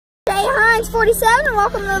Hines47,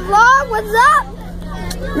 welcome to the vlog. What's up?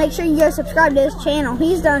 Make sure you go subscribe to his channel.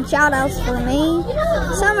 He's done shout outs for me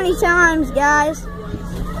so many times, guys.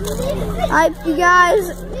 I hope you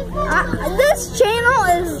guys, this channel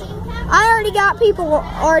is, I already got people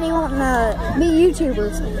already wanting to be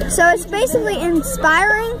YouTubers. So it's basically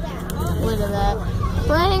inspiring. Look at that.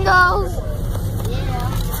 Pringles.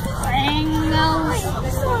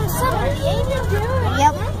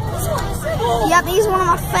 Yep. Yep, he's one of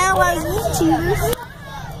my fellow YouTubers.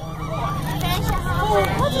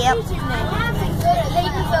 Yep.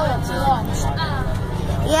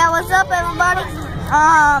 Yeah, what's up, everybody?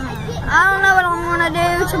 I don't know what I'm gonna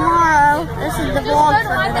do tomorrow. This is the vlog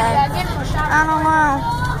for today. I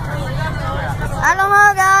don't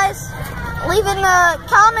know, guys. Leave in the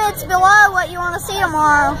comments below what you want to see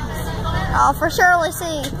tomorrow. I'll for surely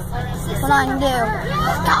see what I can do.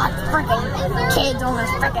 God, freaking kids on this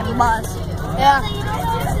freaking bus. Yeah.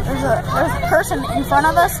 There's a person in front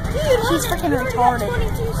of us. She's freaking retarded.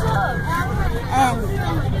 And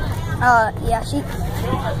yeah,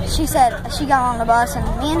 she said she got on the bus, and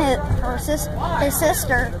me and his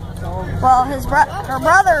sister, well, her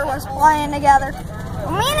brother was playing together.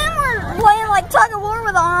 Me and him were playing like tug of war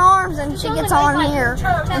with our arms, and she gets on here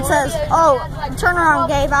and says, "Oh, turn around,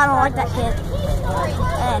 Gabe. I don't like that kid."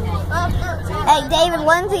 And hey, David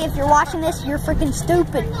Lindsay, if you're watching this, you're freaking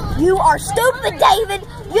stupid. You are stupid, David.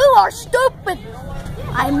 You are stupid.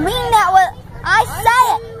 I mean that what I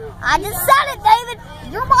say it. I just said it, David.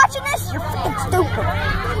 If you're watching this, you're freaking stupid.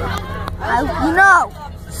 You know,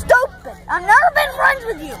 stupid. I've never been friends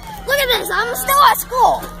with you. Look at this. I'm still at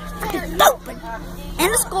school. Freaking stupid.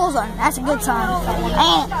 And the school zone. That's a good sign.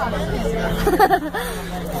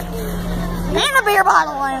 And a beer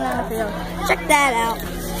bottle laying in the field. Check that out.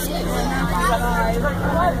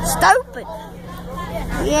 Stupid.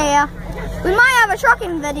 Yeah. We might have a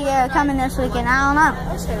trucking video coming this weekend. I don't know.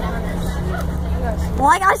 Well,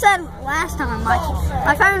 like I said last time, my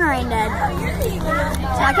phone rang dead.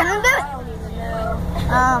 So I couldn't do it.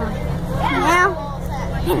 Yeah.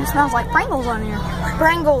 Man, it smells like Pringles on here.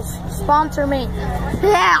 Pringles, sponsor me.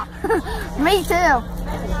 Yeah. Me too.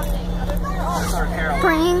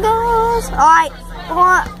 Pringles. Alright,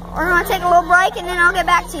 we're gonna take a little break and then I'll get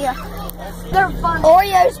back to you. They're fun.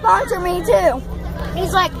 Oreo sponsor me too.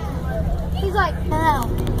 He's like, no.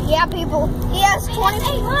 Yeah, people. He has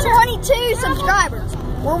 22 subscribers.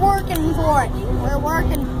 We're working for it. We're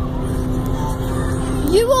working.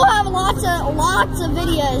 You will have lots of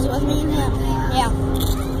videos with me and him. Yeah.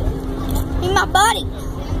 He's my buddy.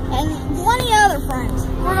 And plenty of other friends.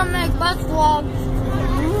 We're gonna make bus vlogs.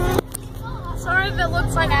 Sorry if it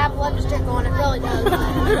looks like I have lipstick on, it really does.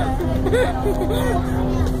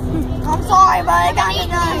 I'm sorry, but it kind of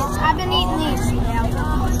does. I've been eating these.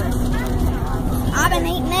 I've been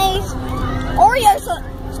eating these. Oreos,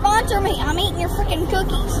 sponsor me. I'm eating your freaking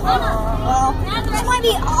cookies. Well, this might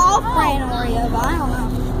be off-brand Oreo, but I don't know.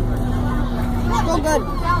 Still good.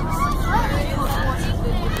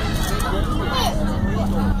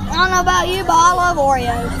 I don't know about you, but I love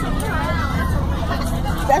Oreos.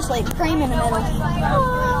 Especially cream in the middle.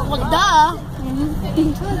 Well, duh.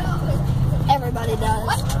 Everybody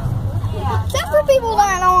does. Except for people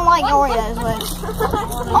that don't like Oreos with.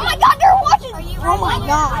 Oh my God, they're watching. Oh my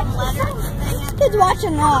God. This kid's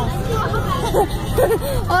watching now.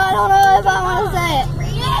 I don't know if I want to say it.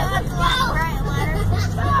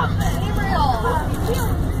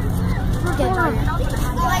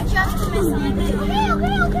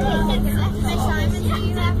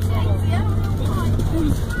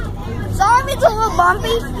 Sorry if it's a little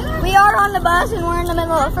bumpy. We are on the bus and we're in the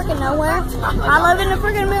middle of freaking nowhere. I live in the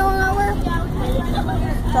freaking middle of nowhere.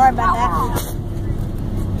 Sorry about that.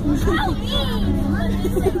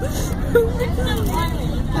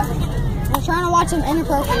 I'm trying to watch some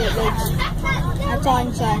inappropriate videos. That's all I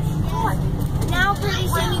can say. Now pretty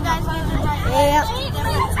soon you guys get it right. Yep.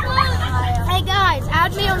 Hey guys,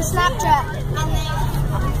 add me on Snapchat.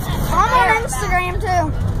 I'm on Instagram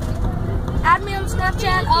too. Add me on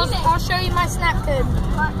Snapchat. I'll show you my Snap code.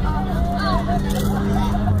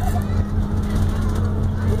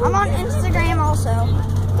 I'm on Instagram also.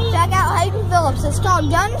 Check out Hayden Phillips. It's called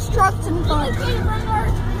Guns, Trucks, and Fun.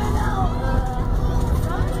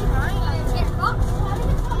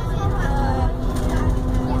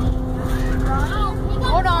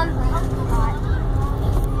 Hold on.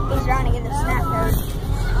 He's trying to get the Snap code.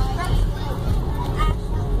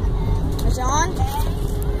 Is it on?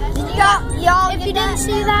 Y'all, if you didn't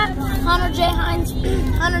see that, Hunter J.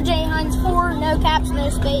 Hines 4, no caps, no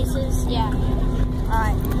spaces. Yeah.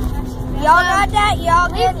 Alright. Y'all got that? Y'all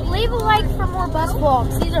good? Leave a like for more bus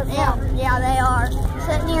vlogs. These are fun. Yeah, they are.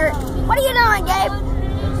 Sitting here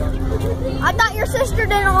I thought your sister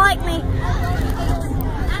didn't like me.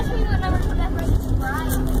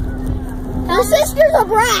 Your sister's a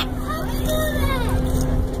brat.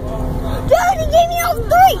 Dude, he gave me all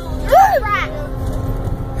 3.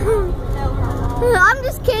 Dude. I'm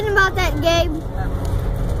just kidding about that, Gabe.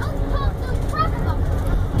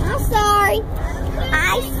 I'm sorry.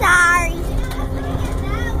 I'm sorry.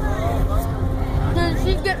 Dude,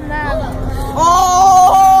 she's getting mad.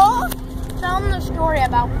 Oh. Tell them the story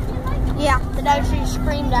about the day she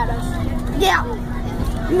screamed at us. Yeah.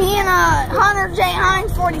 Me and Hunter J.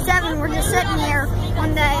 Hines 47 were just sitting here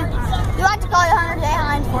one day. You like to call you Hunter J.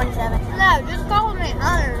 Hines 47? No, just call me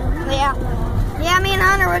Hunter. Yeah. Yeah, me and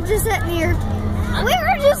Hunter were just sitting here. We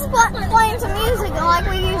were just playing some music like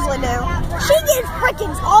we usually do. She gets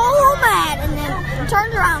freaking all mad and then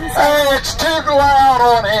turns around and says, "Hey, it's too loud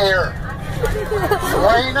on here,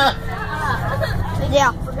 Serena."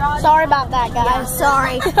 Yeah. Sorry about that, guys.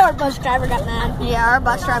 Sorry. Our bus driver got mad. Yeah, our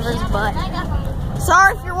bus driver's a butt.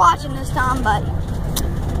 Sorry if you're watching this time, but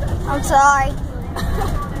I'm sorry.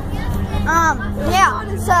 Yeah,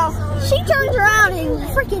 so she turns around and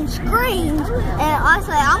freaking screams, and I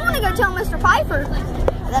say, I want to go tell Mr. Piper,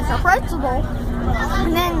 that's our principal.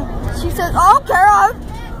 And then she says, okay,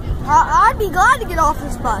 I'd be glad to get off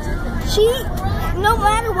this bus. She, no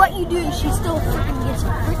matter what you do, she still freaking gets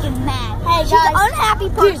freaking mad. Hey, she's guys, an unhappy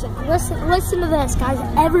person. Dude, listen to this, guys.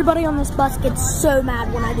 Everybody on this bus gets so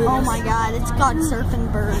mad when I do this. Oh my God, it's called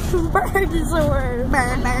surfing bird. Bird is a word.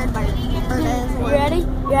 Bird. Bird is a word. You ready?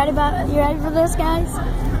 You ready for this, guys?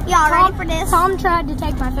 Yeah, ready for this? Tom tried to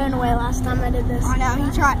take my phone away last time I did this. I know,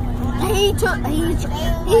 he tried. He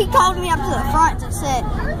called me up to the front and said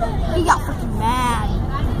he got freaking mad.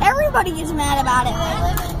 Everybody gets mad about it.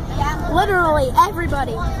 Literally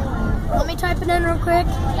everybody. Let me type it in real quick.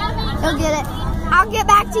 He'll get it. I'll get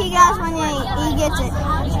back to you guys when he gets it.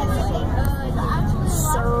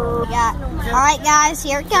 So, yeah. Alright guys,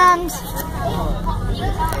 here it comes.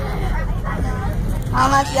 I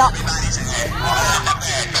don't know if y'all...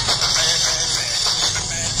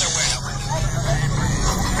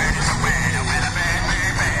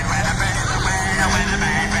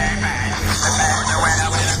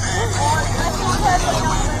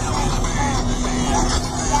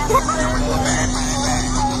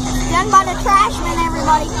 Done by the Trashman,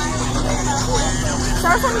 everybody.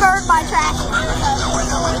 Surfing Bird by Trashman.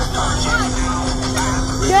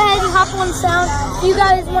 Go ahead and hop on Sound. If you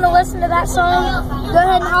guys want to listen to that song, go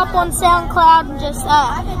ahead and hop on SoundCloud and just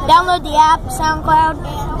download the app, SoundCloud,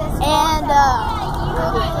 and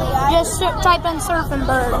just type in Surfing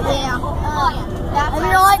Bird. Yeah. If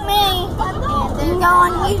you're like me, you can go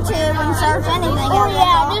on YouTube and search anything. Oh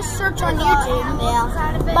yeah, just search on YouTube. Yeah.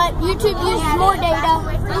 But YouTube uses more data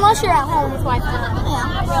unless you're at home with Wi-Fi.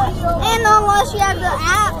 Yeah. And unless you have the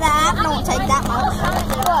app don't take that much.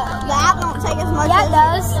 What? The app don't take as much. Yeah, it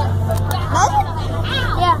does. Does it?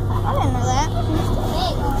 Yeah. I didn't know that.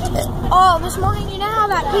 Oh, this morning, you know how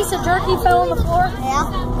that piece of jerky fell on the floor? Yeah.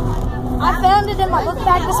 I found it in my book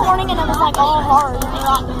bag this morning and it was like all hard.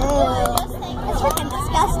 It's freaking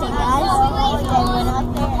disgusting, guys.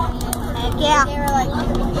 Heck yeah.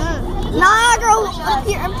 Niagara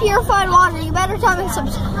Purified Water, you better come and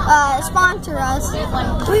sponsor us.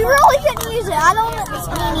 We really couldn't use it. I don't mean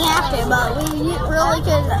you have to, but we really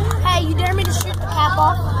could. Hey, you dare me to shoot the cap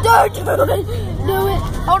off? Don't do it. Do it.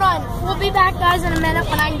 Hold on. We'll be back, guys, in a minute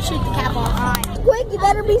when I can shoot the cap off. Alright. Quick, you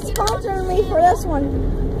better be sponsoring me for this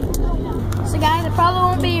one. So, guys, I probably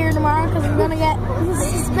won't be here tomorrow because I'm going to get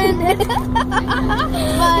suspended.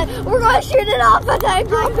 But we're going to shoot it off at that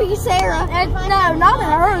grumpy Sarah. No, not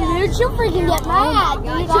at her, dude. She'll freaking get mad,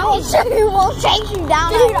 dude. She won't chase you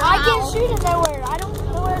down. Dude, I can't shoot it nowhere. I don't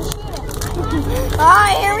know where to shoot it.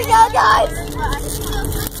 Alright, here we go, guys.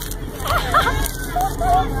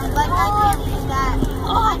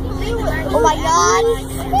 Oh my God.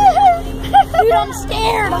 Dude, I'm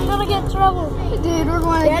scared. I'm gonna get in trouble. Dude, we're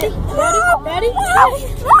going to Ready? Ready?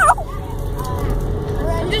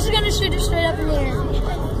 I'm just gonna shoot it straight up in the air.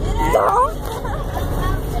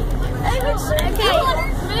 Okay,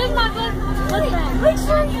 move my book bag. Make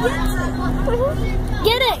sure he gets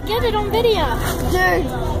it. Get it on video. Dude.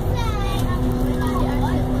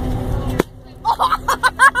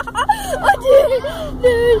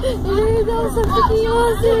 Dude, that was so freaking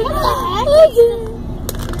awesome.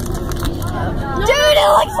 Dude, it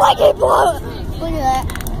looks like it blew. Look at that.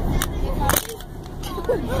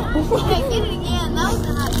 Hey, get it again. That was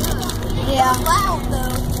not good. Yeah. Loud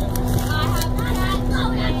though.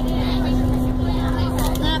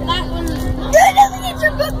 That one. Dude, doesn't get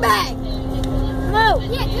your book bag. No.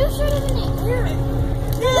 Yeah, you shoot it in the ear.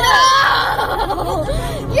 No!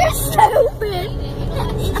 You're stupid.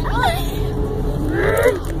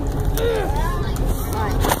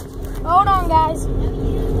 Hold on, guys.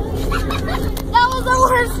 That was the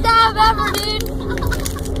worst stab ever, dude.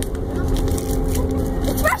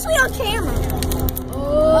 Especially on camera.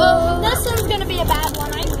 Oh, this one's gonna be a bad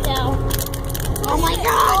one, I can tell. Oh my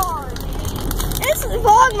god. This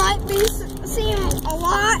vlog might seem a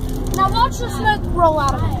lot. Now watch the smoke roll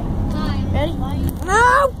out of it. Ready?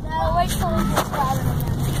 No. No, wait till we get started.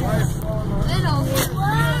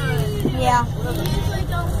 Yeah.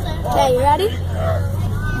 Okay, you ready?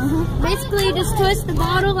 Basically, you just twist the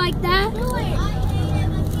bottle like that.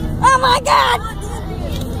 Oh my god.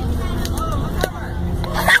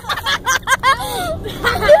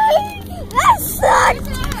 That sucked.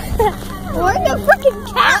 Where'd the freaking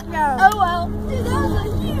cat go? Oh well.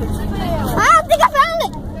 I think I found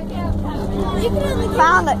it.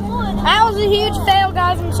 Found it. That was a huge fail,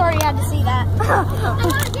 guys. I'm sorry you had to see that.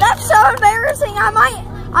 That's so embarrassing. I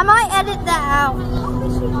might edit that out.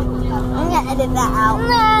 I'm gonna edit that out.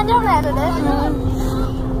 Nah, don't edit it.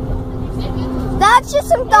 That's just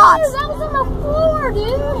some thoughts. Dude, that was on the floor, dude.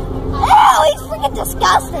 Ew, he's freaking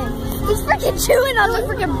disgusting. He's freaking chewing on the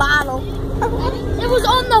freaking bottle. It was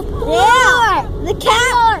on the floor. Yeah, the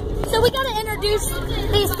cat. So we gotta introduce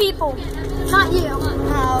these people. Not you.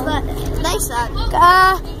 No, but they suck.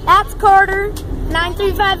 That's Carter,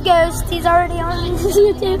 935 Ghost. He's already on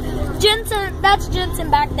YouTube. Jensen, that's Jensen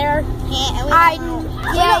back there. Yeah, Hiding.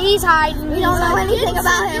 Yeah, he's hiding. We don't know anything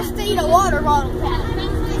about him. Just eat a water bottle.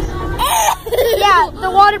 Yeah, the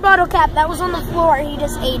water bottle cap that was on the floor. He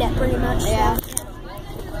just ate it pretty much. Yeah.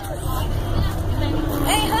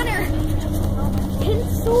 Hey, Hunter.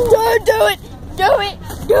 Do it. Do it.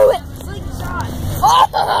 Do it.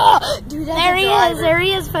 Oh, dude, There he is. There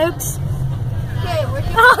he is, folks.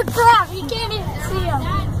 Oh crap! You can't even see him.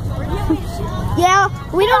 Yeah,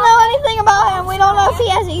 we don't know anything about him. We don't know if he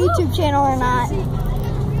has a YouTube channel or not.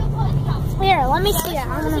 Here, let me see it.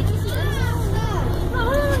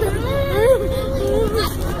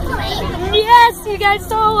 Yes, you guys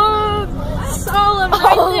saw him. Saw him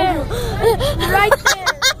right there. Right there.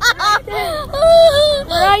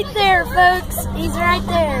 Right there, folks. He's right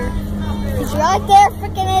there. He's right there,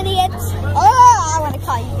 freaking idiots. Oh, I want to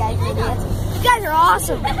call you guys idiots. You guys are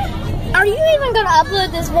awesome. Are you even going to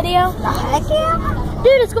upload this video? Heck yeah.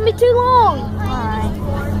 Dude, it's going to be too long.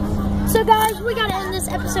 Alright. So, guys, we got to end this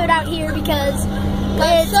episode out here because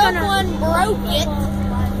Someone broke it.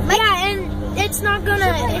 Yeah, and it's not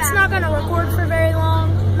gonna record for very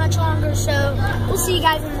much longer. So we'll see you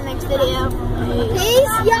guys in the next video.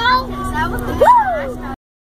 Peace, y'all.